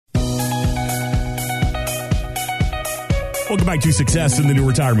Welcome back to Success in the New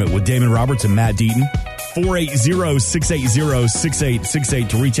Retirement with Damon Roberts and Matt Deaton. 480-680-6868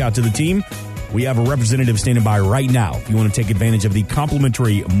 to reach out to the team. We have a representative standing by right now if you want to take advantage of the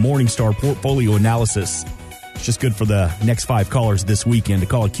complimentary Morningstar portfolio analysis. It's just good for the next 5 callers this weekend to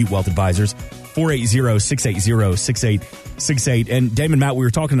call Acute Wealth Advisors. 480-680-6868. And Damon, Matt, we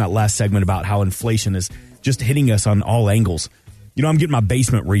were talking in that last segment about how inflation is just hitting us on all angles. You know, I'm getting my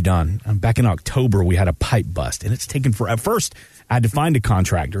basement redone. Back in October, we had a pipe bust, and it's taken forever. At first, I had to find a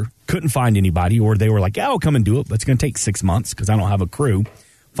contractor. Couldn't find anybody, or they were like, yeah, I'll come and do it, but it's going to take 6 months because I don't have a crew.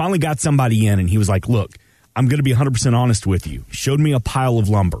 Finally got somebody in, and he was like, look, I'm going to be 100% honest with you. Showed me a pile of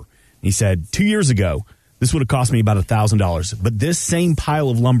lumber. And he said, 2 years ago, this would have cost me about $1,000. But this same pile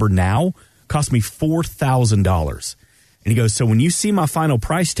of lumber now cost me $4,000. And he goes, so when you see my final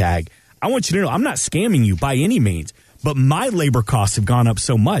price tag, I want you to know I'm not scamming you by any means. But my labor costs have gone up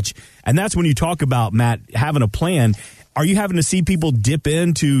so much. And that's when you talk about, Matt, having a plan. Are you having to see people dip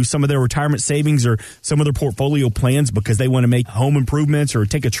into some of their retirement savings or some of their portfolio plans because they want to make home improvements or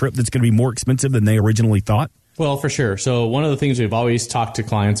take a trip that's going to be more expensive than they originally thought? Well, for sure. So one of the things we've always talked to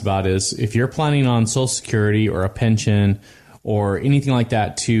clients about is if you're planning on Social Security or a pension or anything like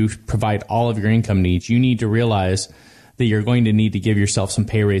that to provide all of your income needs, you need to realize that you're going to need to give yourself some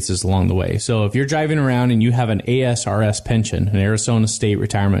pay raises along the way. So if you're driving around and you have an ASRS pension, an Arizona State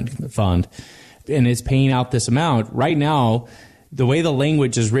Retirement Fund, and it's paying out this amount, right now, the way the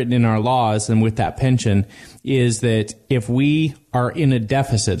language is written in our laws and with that pension is that if we are in a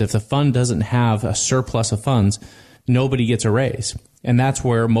deficit, if the fund doesn't have a surplus of funds, nobody gets a raise. And that's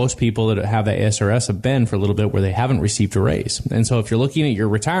where most people that have the ASRS have been for a little bit, where they haven't received a raise. And so if you're looking at your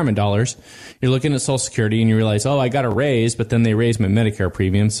retirement dollars, you're looking at Social Security and you realize, oh, I got a raise, but then they raised my Medicare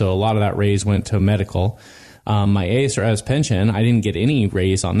premium. So a lot of that raise went to medical. My ASRS pension, I didn't get any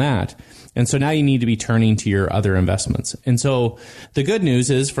raise on that. And so now you need to be turning to your other investments. And so the good news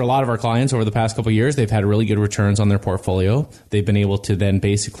is for a lot of our clients over the past couple of years, they've had really good returns on their portfolio. They've been able to then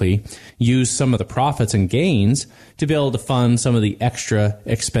basically use some of the profits and gains to be able to fund some of the extra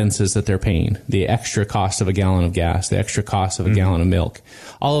expenses that they're paying, the extra cost of a gallon of gas, the extra cost of a gallon of milk.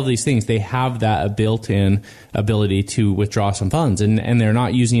 All of these things, they have that built-in ability to withdraw some funds, and they're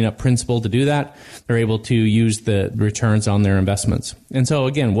not using up principal to do that. They're able to use the returns on their investments. And so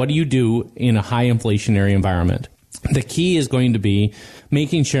again, what do you do in a high inflationary environment? The key is going to be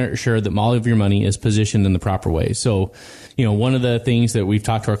making sure that all of your money is positioned in the proper way. So, you know, one of the things that we've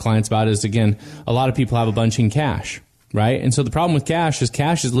talked to our clients about is, again, a lot of people have a bunch in cash, right? And so the problem with cash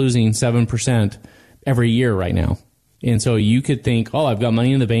is losing 7% every year right now. And so you could think, oh, I've got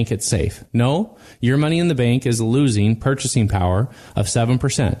money in the bank, it's safe. No, your money in the bank is losing purchasing power of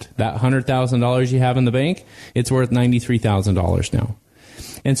 7%. That $100,000 you have in the bank, it's worth $93,000 now.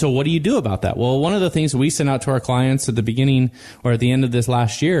 And so what do you do about that? Well, one of the things that we sent out to our clients at the beginning or at the end of this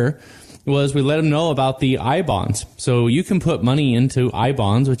last year was we let them know about the I-bonds. So you can put money into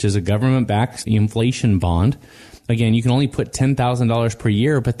I-bonds, which is a government-backed inflation bond. Again, you can only put $10,000 per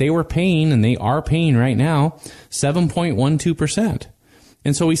year, but they were paying, and they are paying right now, 7.12%.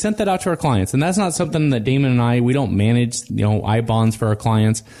 And so we sent that out to our clients. And that's not something that Damon and we don't manage, I-bonds for our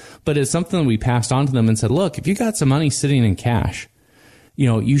clients, but it's something that we passed on to them and said, look, if you got some money sitting in cash,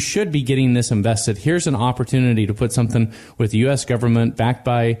 you should be getting this invested. Here's an opportunity to put something with the U.S. government backed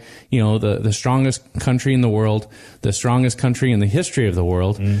by, the strongest country in the world, the strongest country in the history of the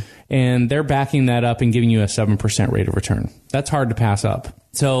world. And they're backing that up and giving you a 7% rate of return. That's hard to pass up.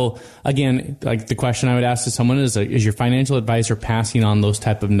 So again, like the question I would ask to someone is your financial advisor passing on those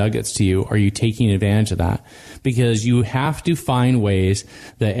type of nuggets to you? Are you taking advantage of that? Because you have to find ways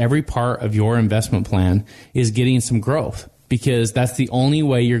that every part of your investment plan is getting some growth, because that's the only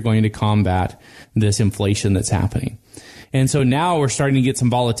way you're going to combat this inflation that's happening. And so now we're starting to get some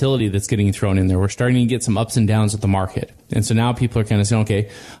volatility that's getting thrown in there. We're starting to get some ups and downs with the market. And so now people are kind of saying, okay,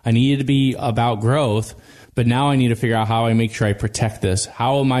 I need to be about growth, but now I need to figure out how I make sure I protect this.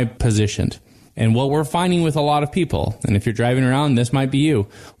 How am I positioned? And what we're finding with a lot of people, and if you're driving around, this might be you.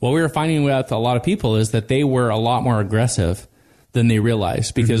 What we were finding with a lot of people is that they were a lot more aggressive than they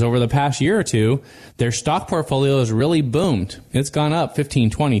realized, because over the past year or two, their stock portfolio has really boomed. It's gone up 15,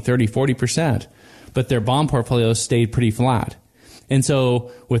 20, 30, 40%, but their bond portfolio stayed pretty flat. And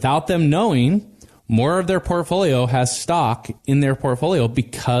so without them knowing, more of their portfolio has stock in their portfolio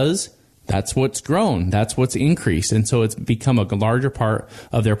because that's what's grown. That's what's increased. And so it's become a larger part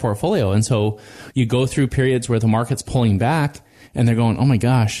of their portfolio. And so you go through periods where the market's pulling back, and they're going, oh my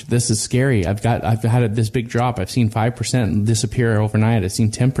gosh, this is scary. I've had this big drop. I've seen 5% disappear overnight. I've seen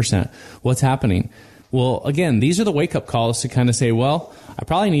 10%. What's happening? Well, again, these are the wake-up calls to kind of say, well, I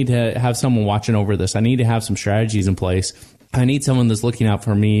probably need to have someone watching over this. I need to have some strategies in place. I need someone that's looking out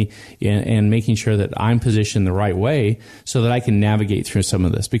for me and making sure that I'm positioned the right way so that I can navigate through some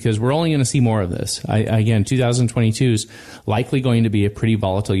of this, because we're only going to see more of this. Again, 2022 is likely going to be a pretty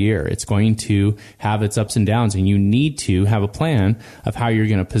volatile year. It's going to have its ups and downs, and you need to have a plan of how you're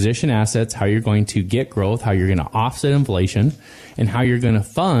going to position assets, how you're going to get growth, how you're going to offset inflation, and how you're going to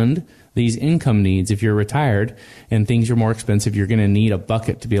fund these income needs. If you're retired and things are more expensive, you're going to need a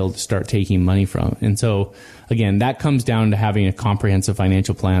bucket to be able to start taking money from. And so, again, that comes down to having a comprehensive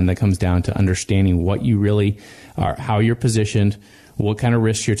financial plan. That comes down to understanding what you really are, how you're positioned, what kind of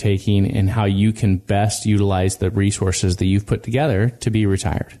risks you're taking, and how you can best utilize the resources that you've put together to be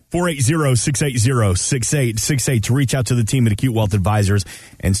retired. 480-680-6868 to reach out to the team at Acute Wealth Advisors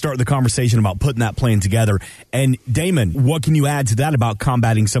and start the conversation about putting that plan together. And Damon, what can you add to that about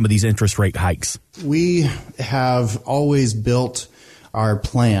combating some of these interest rate hikes? We have always built our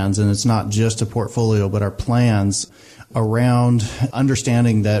plans, and it's not just a portfolio, but our plans around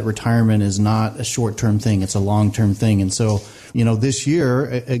understanding that retirement is not a short-term thing, it's a long-term thing. And so, this year,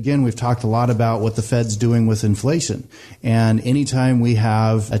 again, we've talked a lot about what the Fed's doing with inflation. And anytime we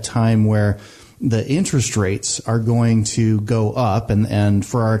have a time where the interest rates are going to go up, and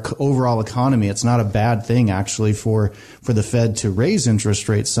for our overall economy, it's not a bad thing actually for the Fed to raise interest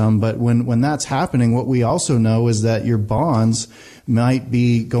rates some. But when that's happening, what we also know is that your bonds might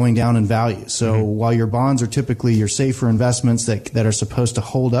be going down in value. So while your bonds are typically your safer investments that are supposed to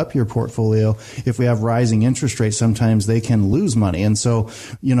hold up your portfolio, if we have rising interest rates, sometimes they can lose money. And so,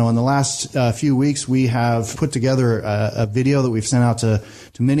 in the last few weeks, we have put together a video that we've sent out to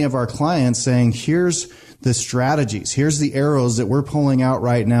many of our clients saying, here's the strategies, here's the arrows that we're pulling out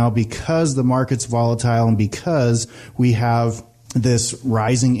right now because the market's volatile and because we have this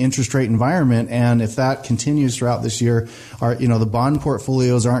rising interest rate environment. And if that continues throughout this year, the bond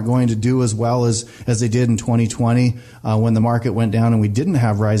portfolios aren't going to do as well as they did in 2020 when the market went down and we didn't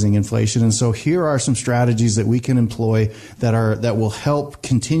have rising inflation. And so here are some strategies that we can employ that will help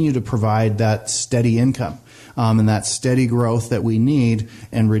continue to provide that steady income. And that steady growth that we need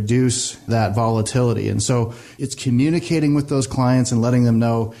and reduce that volatility. And so it's communicating with those clients and letting them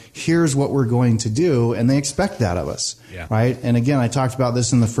know, here's what we're going to do. And they expect that of us. Yeah. Right. And again, I talked about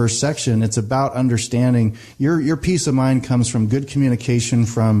this in the first section. It's about understanding your peace of mind comes from good communication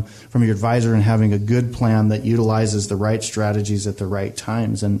from your advisor and having a good plan that utilizes the right strategies at the right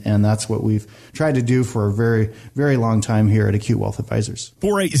times. And that's what we've tried to do for a very, very long time here at Acute Wealth Advisors.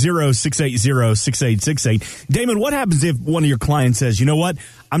 480-680-6868. Damon, what happens if one of your clients says, you know what,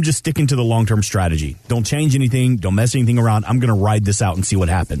 I'm just sticking to the long-term strategy. Don't change anything. Don't mess anything around. I'm going to ride this out and see what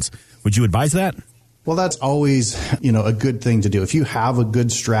happens. Would you advise that? Well, that's always, a good thing to do. If you have a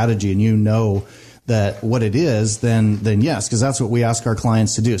good strategy and you know that what it is, then yes, because that's what we ask our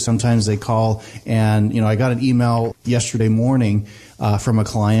clients to do. Sometimes they call and, I got an email yesterday morning from a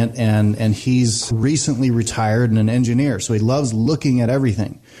client and he's recently retired and an engineer. So he loves looking at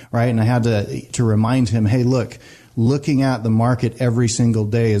everything, right? And I had to remind him, hey, looking at the market every single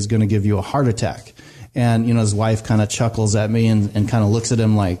day is going to give you a heart attack. And, his wife kind of chuckles at me and kind of looks at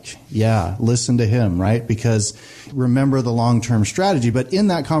him like, yeah, listen to him, right? Because remember the long-term strategy. But in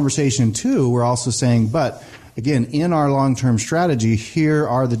that conversation, too, we're also saying, but again, in our long-term strategy, here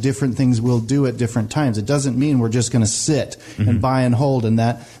are the different things we'll do at different times. It doesn't mean we're just going to sit and buy and hold and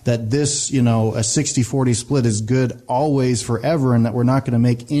that this, a 60-40 split is good always forever and that we're not going to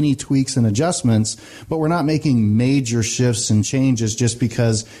make any tweaks and adjustments, but we're not making major shifts and changes just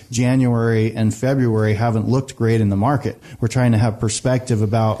because January and February haven't looked great in the market. We're trying to have perspective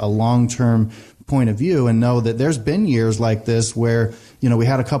about a long-term point of view and know that there's been years like this where, we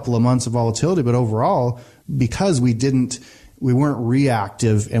had a couple of months of volatility, but overall, because we weren't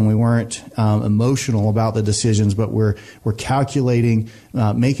reactive and we weren't emotional about the decisions, but we're calculating,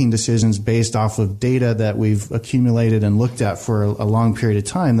 making decisions based off of data that we've accumulated and looked at for a long period of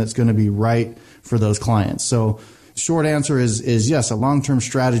time that's going to be right for those clients. So short answer is yes, a long-term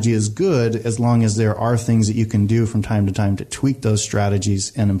strategy is good as long as there are things that you can do from time to time to tweak those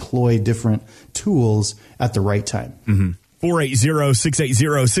strategies and employ different tools at the right time.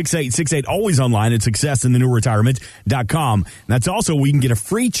 480-680-6868. Always online at successinthenewretirement.com. That's also where you can get a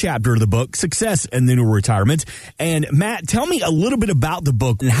free chapter of the book, Success in the New Retirement. And Matt, tell me a little bit about the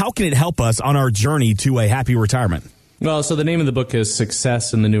book and how can it help us on our journey to a happy retirement? Well, so the name of the book is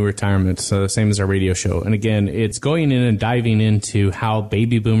Success in the New Retirement, so the same as our radio show. And again, it's going in and diving into how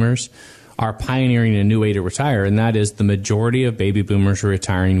baby boomers are pioneering a new way to retire, and that is the majority of baby boomers are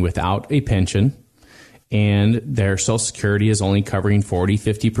retiring without a pension and their Social Security is only covering 40,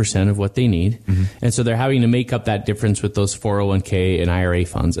 50% of what they need. And so they're having to make up that difference with those 401k and IRA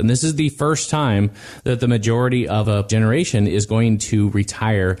funds. And this is the first time that the majority of a generation is going to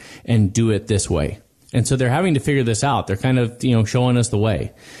retire and do it this way. And so they're having to figure this out. They're kind of, showing us the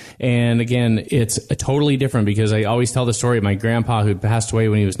way. And again, it's totally different because I always tell the story of my grandpa who passed away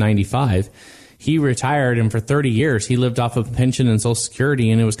when he was 95. He retired, and for 30 years, he lived off of pension and Social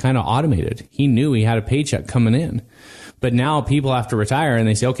Security, and it was kind of automated. He knew he had a paycheck coming in. But now people have to retire, and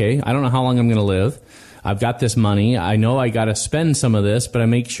they say, okay, I don't know how long I'm going to live. I've got this money. I know I got to spend some of this, but I got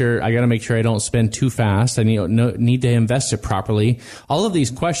to make sure I don't spend too fast. I need to invest it properly. All of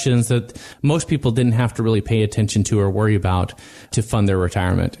these questions that most people didn't have to really pay attention to or worry about to fund their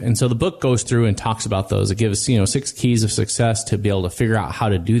retirement. And so the book goes through and talks about those. It gives, 6 keys of success to be able to figure out how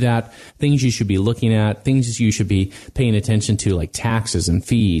to do that, things you should be looking at, things you should be paying attention to, like taxes and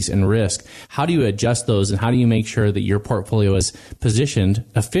fees and risk. How do you adjust those, and how do you make sure that your portfolio is positioned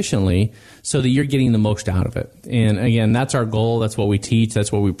efficiently so that you're getting the most out of it? And again, that's our goal. That's what we teach.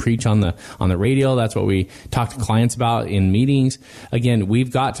 That's what we preach on the radio. That's what we talk to clients about in meetings. Again,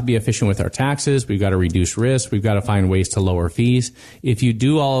 we've got to be efficient with our taxes. We've got to reduce risk. We've got to find ways to lower fees. If you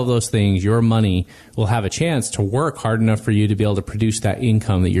do all of those things, your money will have a chance to work hard enough for you to be able to produce that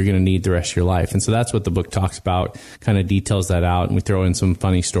income that you're going to need the rest of your life. And so that's what the book talks about, kind of details that out. And we throw in some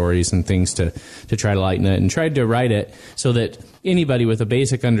funny stories and things to try to lighten it, and tried to write it so that anybody with a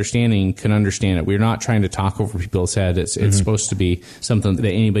basic understanding can understand it. We're not trying to talk over people's head. It's supposed to be something that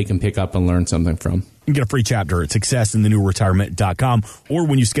anybody can pick up and learn something from. You can get a free chapter at successinthenewretirement.com, or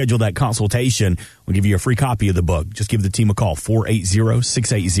when you schedule that consultation, we'll give you a free copy of the book. Just give the team a call,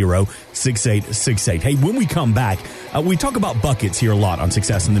 480-680-6868. Hey, when we come back, we talk about buckets here a lot on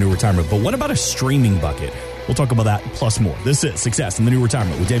Success in the New Retirement, but what about a streaming bucket? We'll talk about that plus more. This is Success in the New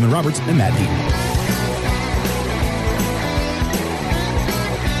Retirement with Damon Roberts and Matt Deaton.